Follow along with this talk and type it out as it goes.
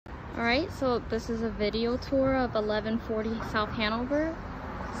Alright, so this is a video tour of 1140 South Hanover.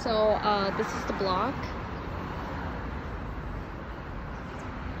 So this is the block.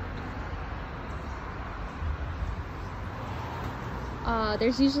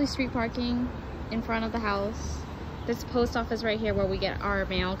 There's usually street parking in front of the house. This post office right here where we get our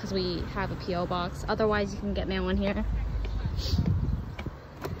mail because we have a P.O. box. Otherwise you can get mail in here.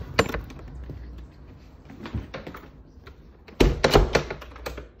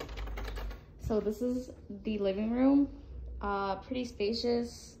 So this is the living room, pretty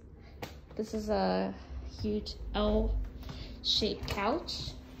spacious. This is a huge L-shaped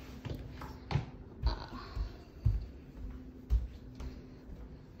couch.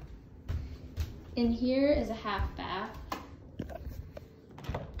 In here is a half bath.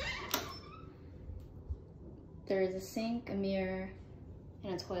 There is a sink, a mirror,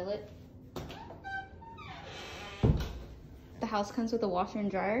 and a toilet. The house comes with a washer and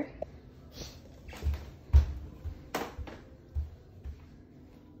dryer.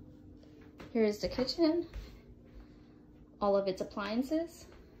 Here's the kitchen, all of its appliances.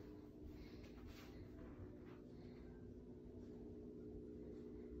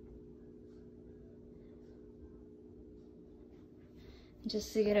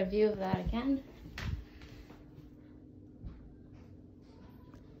 Just to get a view of that again.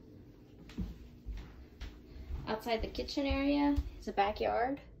 Outside the kitchen area is a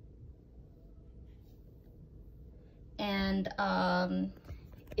backyard. And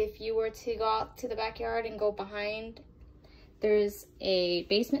if you were to go out to the backyard and go behind, there's a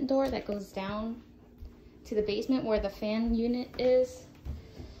basement door that goes down to the basement where the fan unit is,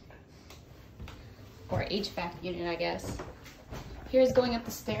 or HVAC unit, I guess. Here's going up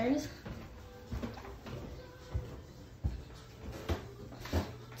the stairs.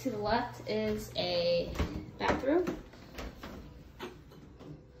 To the left is a bathroom.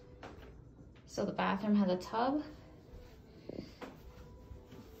 So the bathroom has a tub,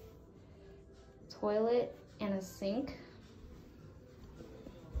 toilet, and a sink.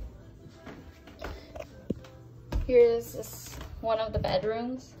 Here's one of the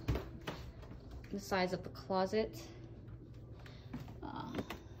bedrooms, the size of the closet.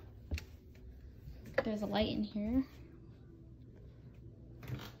 There's a light in here.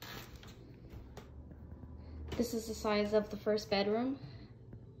 This is the size of the first bedroom.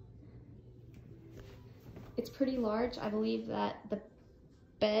 It's pretty large. I believe that the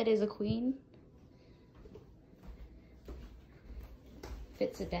bed is a queen.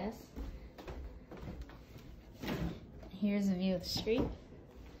 Fits a desk. Here's a view of the street.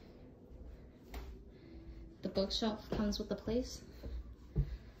 The bookshelf comes with the place.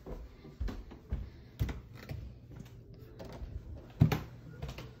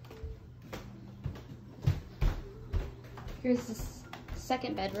 Here's the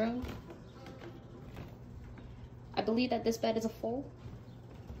second bedroom. I believe that this bed is a full.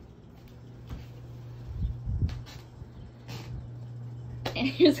 And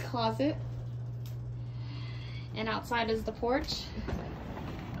here's a closet. And outside is the porch.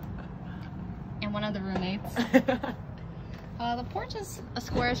 And one of the roommates. The porch is a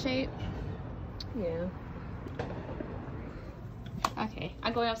square shape. Yeah. Okay,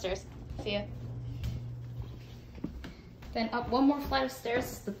 I'm going upstairs. See ya. Then up one more flight of stairs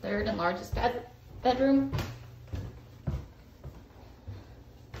is the third and largest bedroom.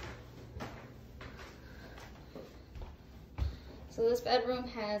 So this bedroom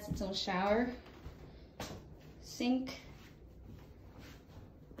has its own shower, sink,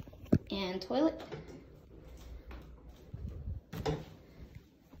 and toilet.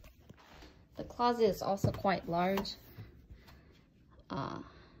 The closet is also quite large.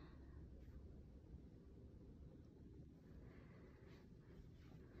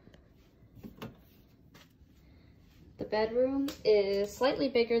 The bedroom is slightly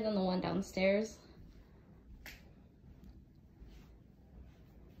bigger than the one downstairs.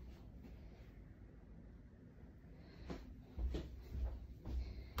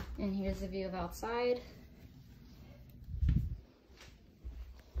 And here's the view of outside.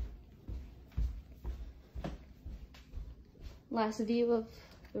 Last view of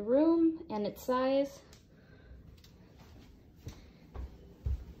the room and its size.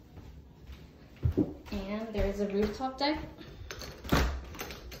 And there's a rooftop deck.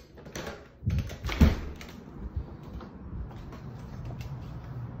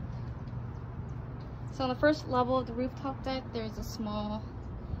 So on the first level of the rooftop deck, there's a small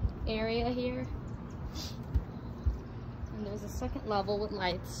area here. And there's a second level with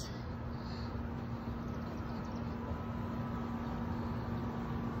lights.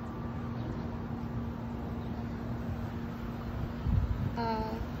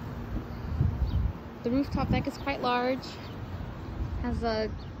 The rooftop deck is quite large. Has a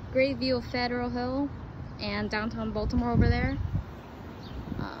great view of Federal Hill and downtown Baltimore over there.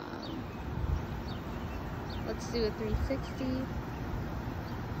 Let's do a 360.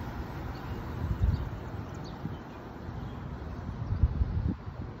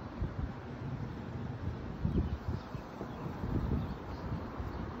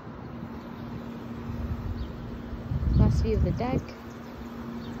 Last view of the deck.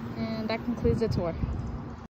 And that concludes the tour.